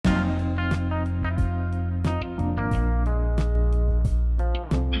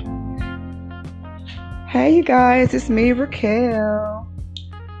Hey you guys, it's me, Raquel.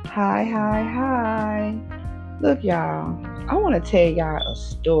 Hi, hi, hi. Look, y'all, I want to tell y'all a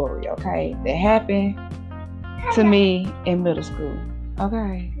story, okay, that happened to me in middle school,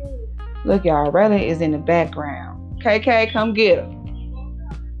 okay? Look, y'all, Raylan is in the background. KK, come get her.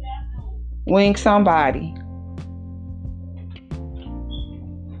 Wink somebody.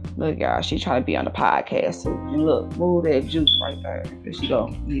 Look, y'all, she trying to be on the podcast too. And look, move that juice right there. There she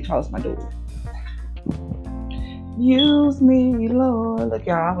go. You close my door. Use me, Lord. Look,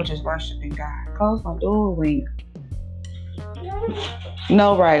 y'all, I was just worshiping God. Close my door, Wink.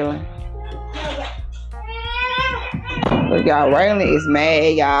 No, Raylan. Look, y'all, Raylan is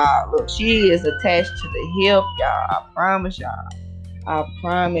mad, y'all. Look, she is attached to the hip, y'all. I promise y'all. I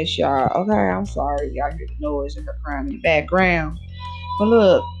promise y'all. Okay, I'm sorry. Y'all hear the noise and her crying in the background. But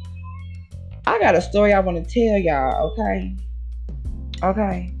look, I got a story I want to tell y'all, okay?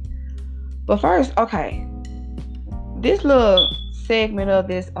 Okay. But first, okay. This little segment of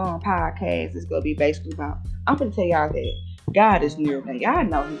this podcast is gonna be basically about, I'm gonna tell y'all that God is near. Now y'all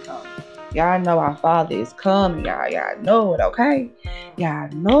know He coming. Y'all know our Father is coming. Y'all know it, okay? Y'all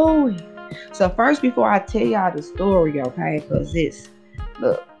know it. So first, before I tell y'all the story, okay, because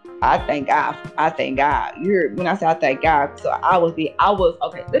look, I thank God. I thank God. You heard when I say I thank God. So I was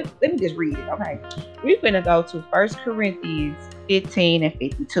okay. Let me just read it, okay? We're gonna go to 1 Corinthians 15 and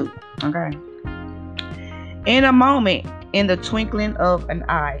 52, okay? In a moment, in the twinkling of an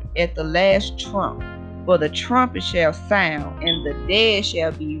eye, at the last trump, for the trumpet shall sound, and the dead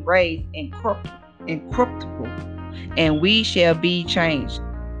shall be raised incorruptible, and we shall be changed.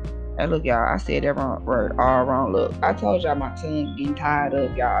 Now look, y'all, I said that word all wrong. Look, I told y'all my tongue getting tired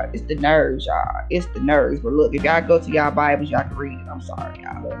up, y'all. It's the nerves, y'all. It's the nerves. But look, if y'all go to y'all Bibles, y'all can read it. I'm sorry,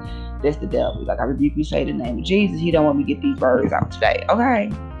 y'all. Look, that's the devil. Like, I rebuke you, say the name of Jesus. He don't want me to get these words out today,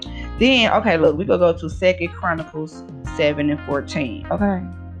 okay? Then, okay, look, we're going to go to 2 Chronicles 7 and 14, okay?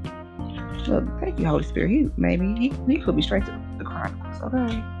 Look, thank you, Holy Spirit. He could be straight to the Chronicles,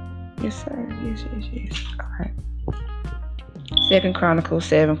 okay? Yes, sir. Yes. Okay. 2 Chronicles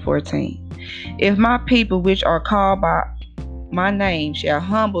 7:14. If my people which are called by my name shall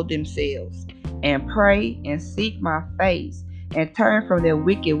humble themselves and pray and seek my face and turn from their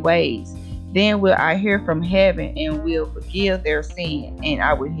wicked ways, then will I hear from heaven and will forgive their sin, and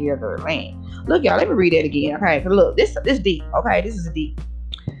I will heal their land. Look, y'all, let me read that again. Okay, look, this deep. Okay, this is deep.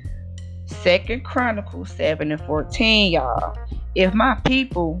 2 Chronicles 7 and 14, y'all. If my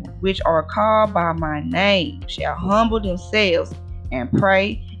people which are called by my name shall humble themselves and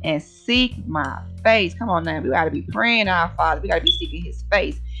pray and seek my face. Come on now, we gotta be praying our Father. We gotta be seeking His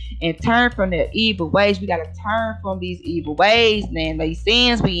face and turn from their evil ways. We gotta turn from these evil ways, man. These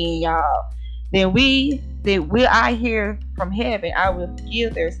sins we in, y'all. Then will I hear from heaven? I will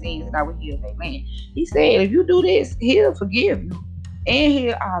forgive their sins and I will heal their land. He said, if you do this, He'll forgive you and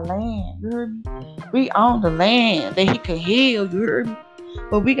heal our land. You heard me? We own the land that He can heal. You heard me?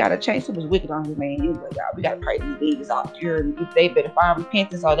 But we gotta change so much wicked on His land anyway, y'all. We gotta pray these demons off. You heard me? They better find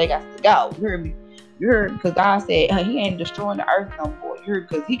repentance or they got to go. You heard me? You heard me? Because God said He ain't destroying the earth no more. You heard me?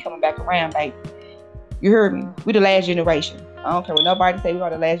 Because He coming back around, baby. You heard me? We the last generation. I don't care what nobody say. We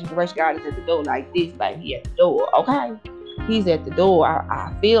are the last generation. God is at the door like this, like He at the door. Okay? He's at the door.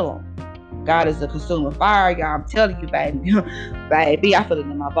 I feel Him. God is a consuming fire, y'all. I'm telling you, baby. Baby, I feel it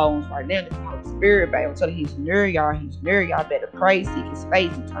in my bones right now. It's the Holy Spirit, baby. I'm telling you, He's near y'all. He's near y'all. Better pray, seek His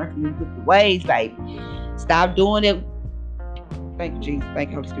face, and turn from these wicked ways, baby. Stop doing it. Thank you, Jesus.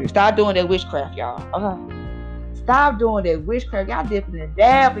 Thank you, Holy Spirit. Stop doing that witchcraft, y'all. Okay? Stop doing that witchcraft. Y'all dipping in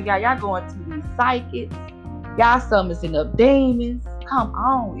dabble, y'all. Y'all going to these psychics. Y'all summoning up demons. Come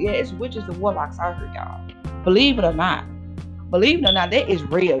on. Yeah, it's witches and warlocks out here, y'all. Believe it or not. Believe it or not, that is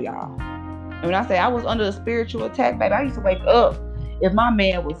real, y'all. And when I say I was under a spiritual attack, baby, I used to wake up. If my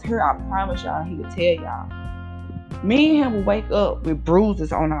man was here, I promise y'all, he would tell y'all. Me and him would wake up with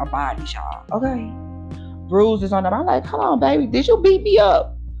bruises on our bodies, y'all. Okay? Bruises on them. I'm like, hold on, baby. Did you beat me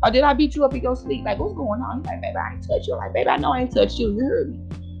up? Or did I beat you up in your sleep? Like, what's going on? He's like, baby, I ain't touch you. I'm like, baby, I know I ain't touched you. You heard me.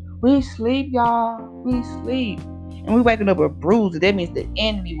 We sleep, y'all. We sleep. And we waking up with bruises. That means the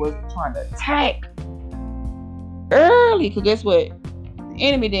enemy was trying to attack early. Because guess what? The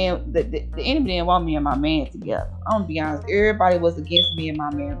enemy didn't want me and my man together. I'm gonna be honest. Everybody was against me and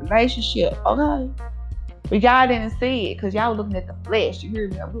my man relationship. Okay? But y'all didn't see it because y'all were looking at the flesh. You hear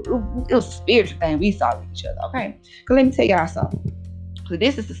me? It was a spiritual thing we saw with each other. Okay? Because let me tell y'all something. So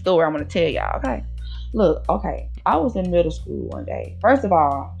this is the story I'm going to tell y'all, okay? Look, okay, I was in middle school one day. First of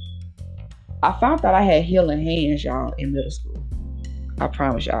all, I found out I had healing hands, y'all, in middle school. I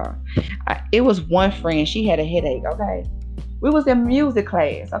promise y'all. It was one friend. She had a headache, okay? We was in music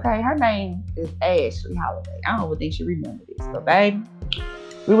class, okay? Her name is Ashley Holiday. I don't even think she remember this, but baby,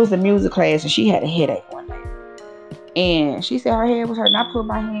 we was in music class and she had a headache one day. And she said her head was hurting. I put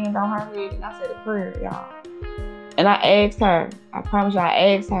my hand on her head and I said a prayer, y'all. And I asked her, I promise you,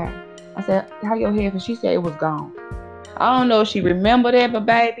 I asked her. I said, how your head? And she said it was gone. I don't know if she remembered that, but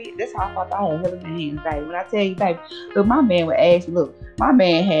baby, that's how I thought I had hell in my hands, baby. When I tell you, baby, look, my man would ask me, look, my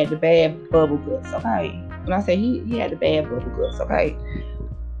man had the bad bubble guts, okay? When I say he had the bad bubble guts, okay?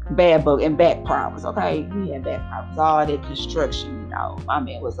 Bad bug and back problems, okay? He had back problems, all that construction, you know. My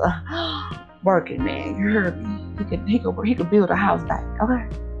man was a working man, you heard me? He could build a house back, okay?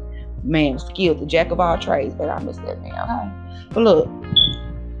 Man was skilled, the jack of all trades, but I miss that man, okay? But look,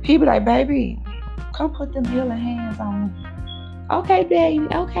 he be like, baby, come put them healing hands on me. Okay, baby.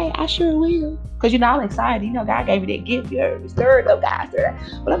 Okay, I sure will. Because, you know, I'm excited. You know, God gave me that gift. You stirred up, God.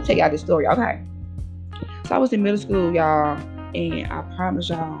 But let me tell y'all this story, okay? So I was in middle school, y'all. And I promise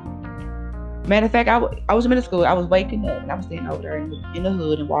y'all. Matter of fact, I was in middle school. I was waking up. And I was standing over there in the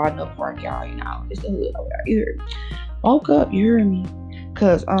hood in Walnut Park, y'all. You know, it's the hood over there. You heard me? Woke up, you heard me?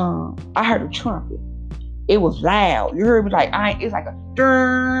 Because I heard a trumpet. It was loud. You heard me? Like, it's like a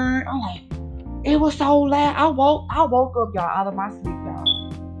dun. I'm like, it was so loud. I woke up, y'all, out of my sleep,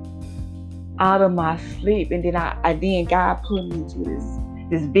 y'all. Out of my sleep. And then God put me into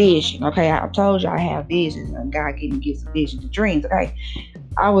this vision. Okay, I told you I have visions, and God gave me gifts of visions and dreams. Okay.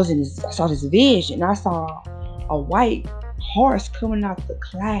 I saw this vision. I saw a white horse coming out the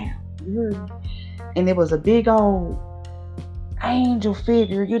cloud. You heard me? And it was a big old angel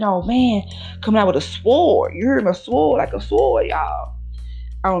figure, you know, man, coming out with a sword. You heard me? A sword, like a sword, y'all.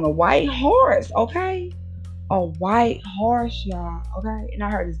 On a white horse, okay? A white horse, y'all, okay? And I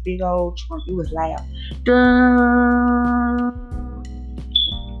heard this big old trumpet. It was loud.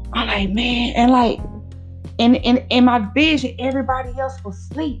 I'm like, man, and like, in my vision, everybody else was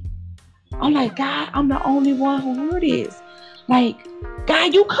asleep. I'm like, God, I'm the only one who heard this. Like,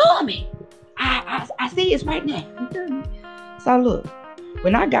 God, you coming? I see it's right now. You feel me? So look,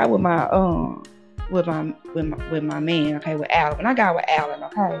 when I got with my with my man, okay, with Alan. When I got with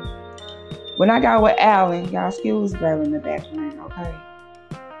Alan, y'all, excuse Barry in the background, okay?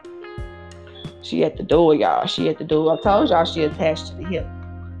 She at the door, y'all. She at the door. I told y'all she attached to the hip.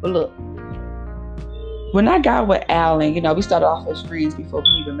 But look, when I got with Alan, you know, we started off as friends before we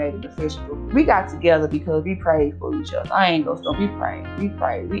even made it official. We got together because we prayed for each other. I ain't gonna stop. We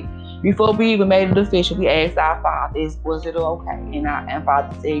prayed. Before we even made it official, we asked our Father, was it okay? And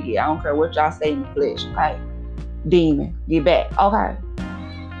Father said, yeah, I don't care what y'all say in the flesh, okay? Demon, get back, okay?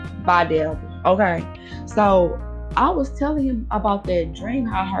 By devil, okay? So I was telling him about that dream,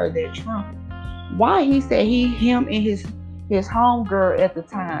 how I heard that trumpet. Why he said him and his homegirl at the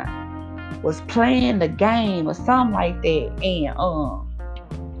time was playing the game or something like that, and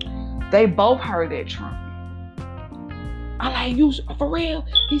they both heard that trumpet. I'm like, you for real?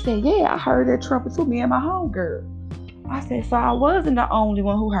 He said, yeah, I heard that trumpet too, me and my homegirl. I said, so I wasn't the only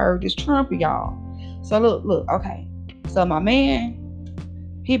one who heard this trumpet, y'all. So look, okay. So my man,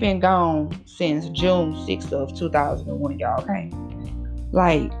 he been gone since June 6th of 2001, y'all, okay?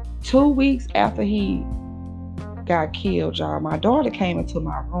 Like 2 weeks after he got killed, y'all, my daughter came into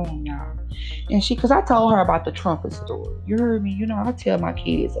my room, y'all. And because I told her about the trumpet story. You heard me? You know, I tell my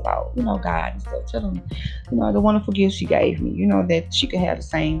kids about, you know, God and stuff. Tell them, you know, the wonderful gifts she gave me. You know, that she could have the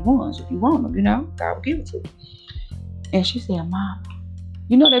same ones if you want them, you know. God will give it to you. And she said, Mom,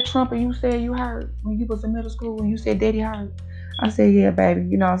 you know that trumpet you said you heard when you was in middle school when you said Daddy heard? I said, yeah, baby.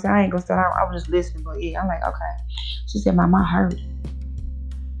 You know what I'm saying? I ain't gonna start. I was just listening, but yeah. I'm like, okay. She said, Mom, I heard it.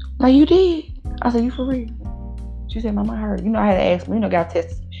 Like, you did? I said, you for real? She said, Mom, I heard it. You know, I had to ask me, you know, gotta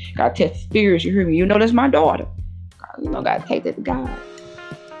test spirits, you hear me? You know, that's my daughter. You know, gotta take that to God.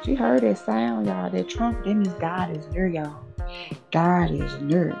 She heard that sound, y'all, that trumpet. That means God is near, y'all. God is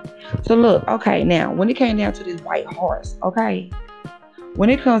near. So look, okay, now, when it came down to this white horse, okay? When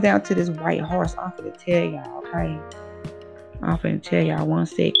it comes down to this white horse, I'm finna tell y'all, okay? I'm finna tell y'all 1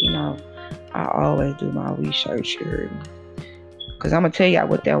 second, you know, I always do my research, you heard me? Because I'm gonna tell y'all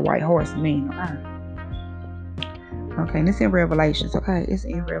what that white horse means, okay? Okay, and it's in Revelations, okay? It's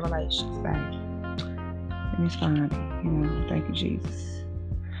in Revelations, baby. Let me find it, you know. Thank you, Jesus.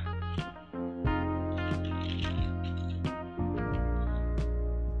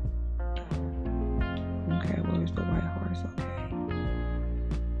 Okay, where's the white horse?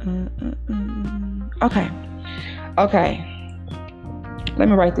 Okay. Okay. Let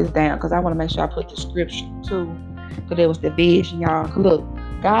me write this down because I want to make sure I put the scripture too. Because there was the vision, y'all. Look,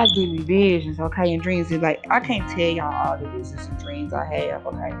 God give me visions, okay, and dreams. It's like, I can't tell y'all all the visions and dreams dreams I have,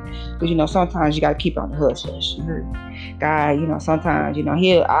 okay? Because, sometimes you got to keep on the hush hush. You heard me? God, sometimes,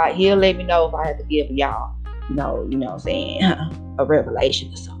 he'll let me know if I have to give y'all, what I'm saying, a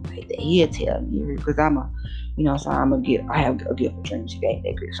revelation or something like that. He'll tell me, because I have a gift for dreams. He gave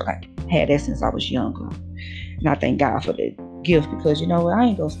that gift. So I had that since I was younger. And I thank God for the gift, because you know what? I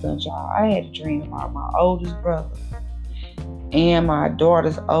ain't gonna stunt y'all. I had a dream about my oldest brother and my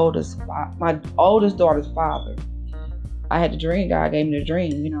oldest daughter's father. I had a dream. God gave me the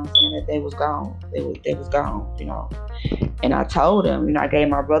dream, that they was gone. They was gone, And I told them, I gave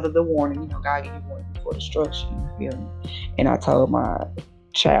my brother the warning, God gave you warning before destruction, you feel me? And I told my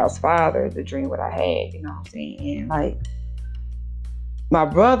child's father the dream what I had, And like my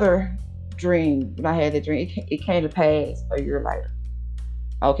brother dream, when I had the dream, it came to pass a year later.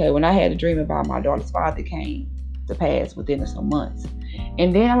 Okay, when I had a dream about my daughter's father, it came to pass within some months.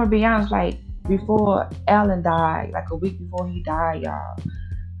 And then I'm gonna be honest, like before Alan died, like a week before he died, y'all,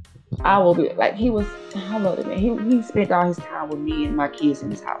 I will be like, he spent all his time with me and my kids in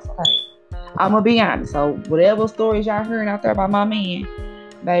his house. Okay, I'm gonna be honest. So whatever stories y'all hearing out there about my man,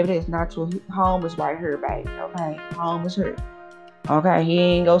 baby, that's not true. Home is right here, baby. Okay, home is here. Okay, he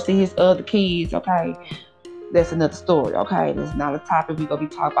ain't go see his other kids. Okay, that's another story. Okay, that's not a topic we gonna be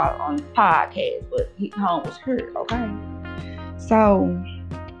talking about on the podcast. But home was here. Okay, so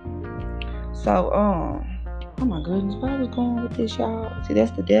oh my goodness, where I was going with this, y'all? See, that's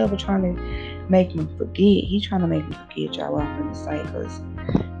the devil trying to make me forget. He's trying to make me forget, y'all, what I'm finna say, because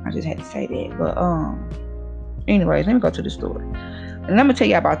I just had to say that. But anyways, let me go to the story. And let me tell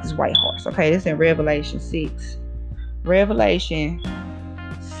you about this white horse. Okay, this is in Revelation 6. Revelation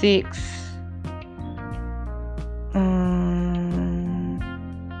 6.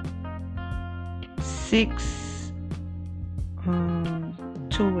 6, 2 and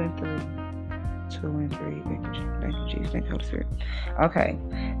 3. 2 and 3. Thank you, Jesus. Thank you, Holy Spirit. Okay.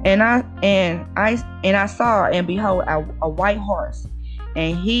 And I saw, and behold, a white horse,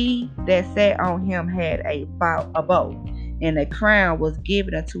 and he that sat on him had a bow, and a crown was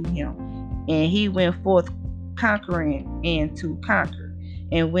given unto him, and he went forth conquering and to conquer.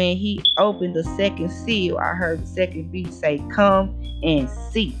 And when he opened the second seal, I heard the second beast say, "Come and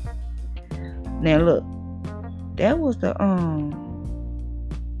see." Now look, that was the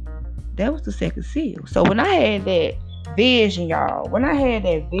second seal. So when I had that vision, y'all,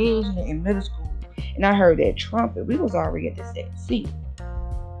 in middle school, and I heard that trumpet, we was already at the second seal.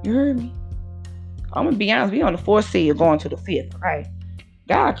 You heard me? I'm gonna be honest, we on the fourth seal going to the fifth, right?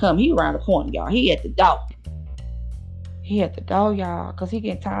 God come, he around the corner, y'all. He at the door. Y'all, because he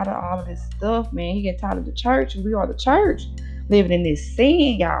getting tired of all of this stuff, man. He getting tired of the church, and we are the church living in this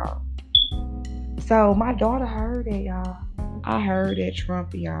sin, y'all. So my daughter heard it, y'all. I heard that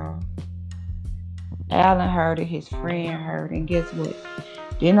trumpet, y'all. Alan heard it, his friend heard it, and guess what?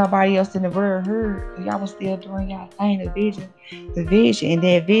 Then nobody else in the world heard. Y'all was still doing y'all thing, the vision, and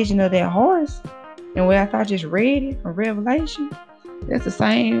that vision of that horse. And where I thought I just read it from Revelation, that's the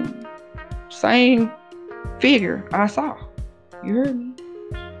same figure I saw. You heard me?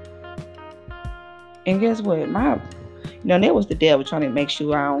 And guess what? That was the devil trying to make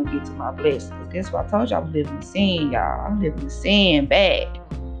sure I don't get to my blessings. Guess what? I told you I was living in sin, y'all. I'm living in sin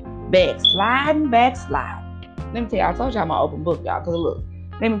backsliding. Let me tell you, I told y'all I'm an open book, y'all. Because look,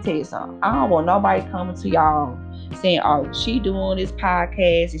 let me tell you something. I don't want nobody coming to y'all saying, "Oh, she doing this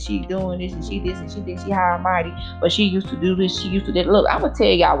podcast, and she doing this, and she this, and she thinks she high and mighty, but she used to do this, she used to that." Look, I'm going to tell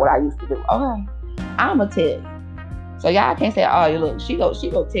y'all what I used to do. Okay? I'm going to tell you. So y'all can't say, "Oh, look, she go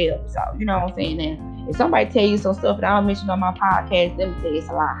tell me so." You know what I'm saying? Now, if somebody tell you some stuff that I don't mention on my podcast, let me tell you it's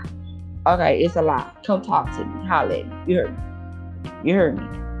a lie. Okay, it's a lie. Come talk to me. Holler at me. You heard me.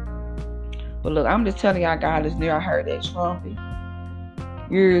 But look, I'm just telling y'all, God is near. I heard that trumpet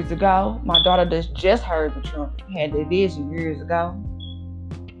years ago. My daughter just heard the trumpet. Had that vision years ago.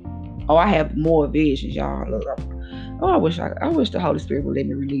 Oh, I have more visions, y'all. Look, I wish the Holy Spirit would let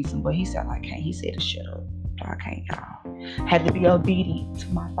me release them, but he said I can't. He said to shut up. I can't, y'all. Had to be obedient to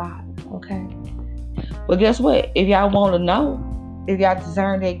my Father. Okay. But guess what? If y'all want to know, if y'all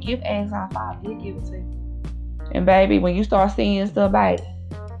discern that gift, ask our Father. He'll give it to you. And baby, when you start seeing stuff, baby,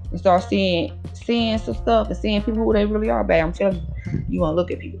 and start seeing some stuff and seeing people who they really are, baby, I'm telling you, you won't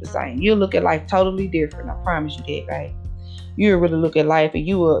look at people the same. You'll look at life totally different. I promise you that, baby. You'll really look at life, and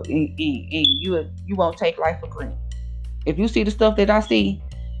you won't take life for granted. If you see the stuff that I see,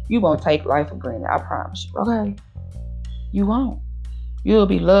 you won't take life for granted. I promise you. Okay? You won't. You'll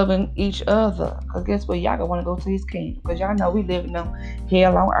be loving each other. Because guess what? Y'all gonna want to go to his kingdom. Because y'all know we living on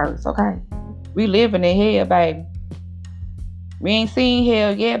hell on earth. Okay? We living in hell, baby. We ain't seen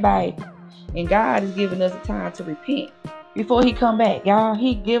hell yet, baby. And God is giving us a time to repent. before he come back, y'all.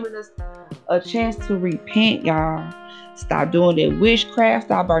 He giving us a chance to repent, y'all. Stop doing that witchcraft.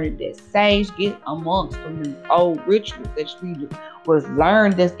 Stop burning that sage. Get amongst them old rituals that we was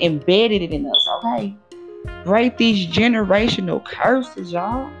learned that's embedded in us, okay? Break these generational curses,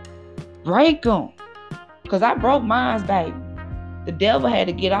 y'all. Break them. Because I broke mine, baby. The devil had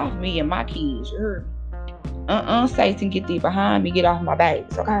to get off me and my kids, you heard me? Satan, get thee behind me. Get off my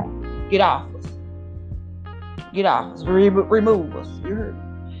babies, okay? Get off us. Get off us. Remove us, you heard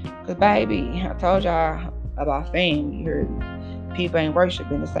me? Because, baby, I told y'all about family, you heard me? People ain't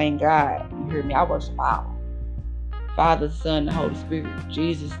worshiping the same God, you heard me? I worship Allah. Father, the Son, the Holy Spirit.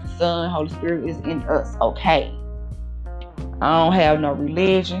 Jesus, the Son, Holy Spirit is in us, okay? I don't have no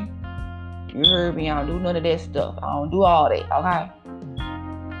religion. You heard me? I don't do none of that stuff. I don't do all that, okay?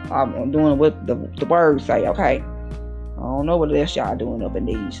 I'm doing what the words say, okay? I don't know what else y'all doing up in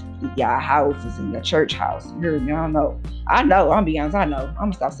these y'all houses and your church house. You heard me? I don't know. I know. I'm gonna be honest. I know. I'm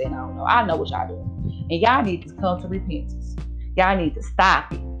gonna stop saying I don't know. I know what y'all doing. And y'all need to come to repentance. Y'all need to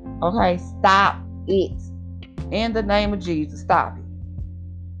stop it, okay? Stop it. In the name of Jesus, stop it.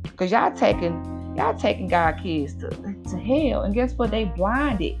 Because y'all taking God's kids to hell. And guess what? They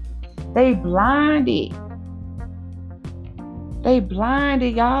blinded. They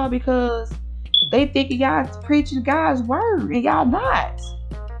blinded, y'all, because they think y'all preaching God's word and y'all not.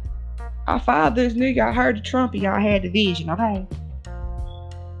 Our fathers knew y'all heard the trumpet, y'all had the vision, okay?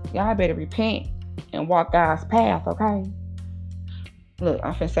 Y'all better repent and walk God's path, okay? Look,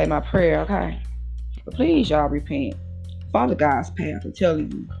 I'm finna say my prayer, okay? But please, y'all repent. Follow God's path. I'm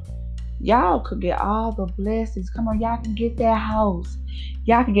telling you. Y'all could get all the blessings. Come on, y'all can get that house.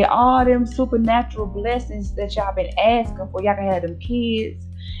 Y'all can get all them supernatural blessings that y'all been asking for. Y'all can have them kids.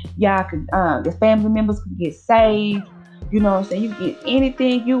 Y'all can, your family members can get saved. You know what I'm saying? You can get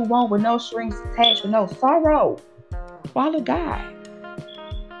anything you want with no strings attached, with no sorrow. Follow God.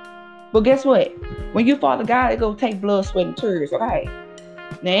 But guess what? When you follow God, it gonna take blood, sweat, and tears, okay?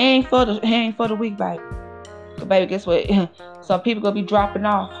 Now, it ain't for the weak, baby. So, baby, guess what? Some people gonna be dropping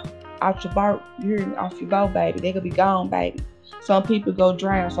off your boat. You're off your boat, baby. They gonna be gone, baby. Some people go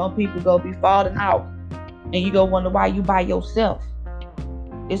drown. Some people go be falling out. And you go wonder why you by yourself.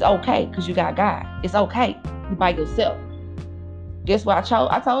 It's okay, because you got God. It's okay. You by yourself. Guess what I chose?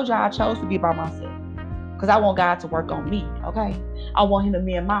 I told y'all I chose to be by myself. Because I want God to work on me, okay? I want him to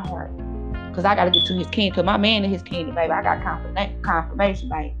be in my heart. Because I got to get to his kingdom. Because my man in his kingdom, baby, I got confirmation,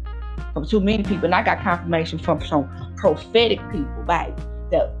 baby, from too many people. And I got confirmation from some prophetic people, baby,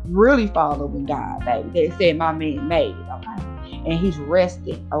 that really following God, baby. They said my man made it, okay? And he's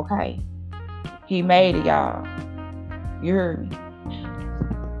resting, okay? He made it, y'all. You heard me?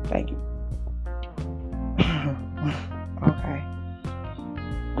 Thank you. Okay.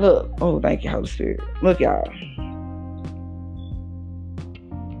 Look. Oh, thank you, Holy Spirit. Look, y'all.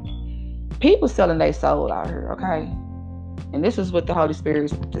 People selling their soul out here, okay? And this is what the Holy Spirit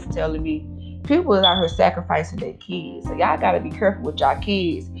is just telling me. People is out here sacrificing their kids. So y'all got to be careful with y'all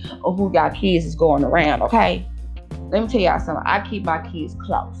kids or who y'all kids is going around, okay? Let me tell y'all something. I keep my kids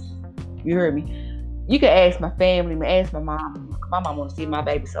close. You heard me? You can ask my family, ask my mom. My mom want to see my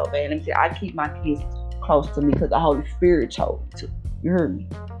baby so bad. Let me tell you, I keep my kids close to me because the Holy Spirit told me to. You heard me?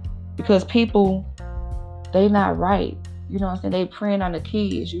 Because people, they not right. You know what I'm saying? They preying on the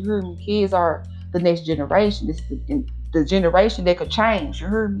kids. You heard me? Kids are the next generation. This is the generation that could change. You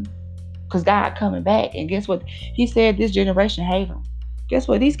heard me? Because God coming back. And guess what? He said this generation hate him. Guess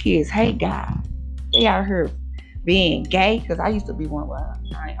what? These kids hate God. They out here being gay. Because I used to be one. Well,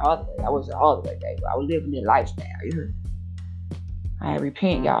 I ain't all the way. I wasn't all the way gay. But I was living that lifestyle. You heard me? I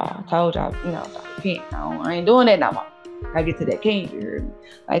repent, y'all. I told y'all, I repent. I ain't doing that no more. I get to that king, you heard me?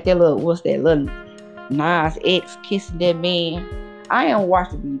 Like that little, what's that little Nas X kissing that man. I don't watch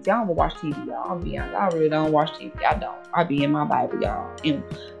the BT. I don't watch TV, y'all. I'll be honest. I really don't watch TV. I don't. I be in my Bible, y'all, and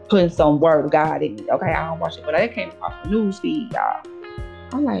putting some word of God in me. Okay, I don't watch it, but I came across the news feed, y'all.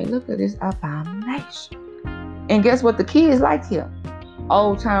 I'm like, look at this abomination. And guess what? The kids like him.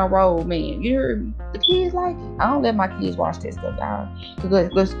 Old Town Road man. You heard me? The kids like it. I don't let my kids watch that stuff, y'all.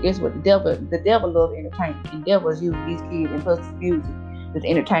 Because guess what? The devil loves entertainment. And the devil is using these kids and plus music as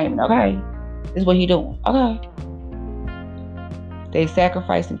entertainment, okay? That's what he doing, okay? They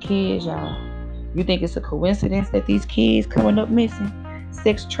sacrificing kids, y'all. You think it's a coincidence that these kids coming up missing?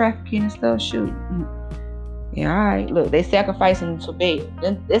 Sex trafficking and stuff? Shoot. Yeah, all right. Look, they sacrificing to Baal.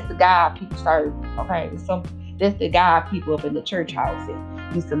 That's the God people serve, okay? That's the God people up in the church house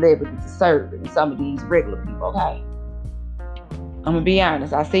and these celebrities are serving and some of these regular people, okay? I'm gonna be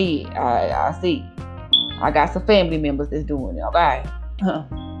honest, I see it. I see it. I got some family members that's doing it, okay?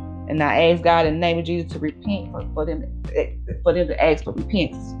 And I ask God in the name of Jesus to repent for them to ask for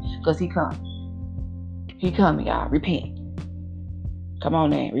repentance. Because He coming. He coming, y'all. Repent. Come on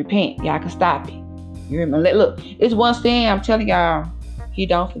now. Repent. Y'all can stop it. You remember? Look, it's one thing I'm telling y'all. He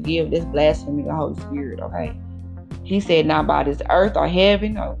don't forgive this blasphemy of the Holy Spirit, okay? He said not by this earth or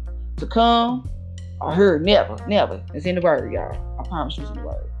heaven or to come or her. Never. It's in the word, y'all. I promise you it's in the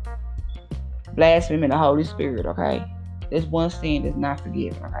word. Blasphemy of the Holy Spirit, okay? There's one sin that's not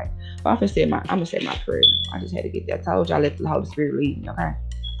forgiven, okay? But I'm gonna say my prayer. I just had to get that. I told y'all, let the Holy Spirit lead me, okay?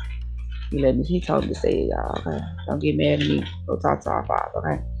 He told me to say it, y'all, okay? Don't get mad at me. Go talk to our Father,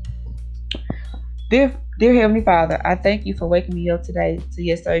 okay? Dear Heavenly Father, I thank you for waking me up today to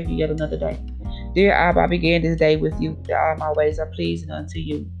yet serve you yet another day. Dear Abba, I began this day with you, that all my ways are pleasing unto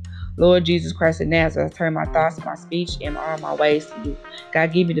you. Lord Jesus Christ of Nazareth, turn my thoughts, my speech, and all my ways to you.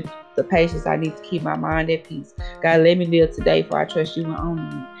 God, give me the patience I need to keep my mind at peace. God, let me live today, for I trust you and only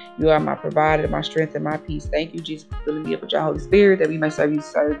you. You are my provider, my strength, and my peace. Thank you, Jesus, for filling me up with your Holy Spirit, that we may serve you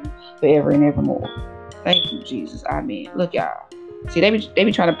forever and evermore. Thank you, Jesus. Amen. Look, y'all. See, they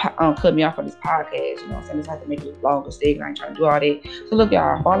be trying to cut me off on this podcast. You know what I'm saying? It's like to make it longer segment. I ain't trying to do all that. So look,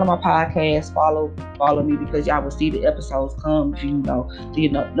 y'all, follow my podcast. Follow me, because y'all will see the episodes come. If you know the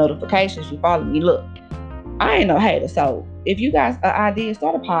notifications, you follow me. Look, I ain't no hater. So if you guys an idea,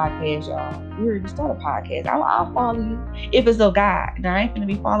 start a podcast, y'all. You heard me, start a podcast. I'll follow you if it's of God. Now, I ain't gonna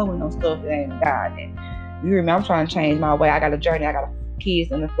be following no stuff that ain't of God. And you hear me? I'm trying to change my way. I got a journey. I got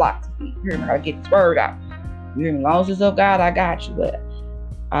kids in the flock to feed. You hear me? I gotta get this word out. You hear me? As long as it's of God, I got you. But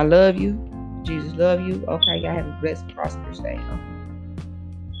I love you. Jesus love you. Okay, y'all have a blessed, prosperous day. Okay?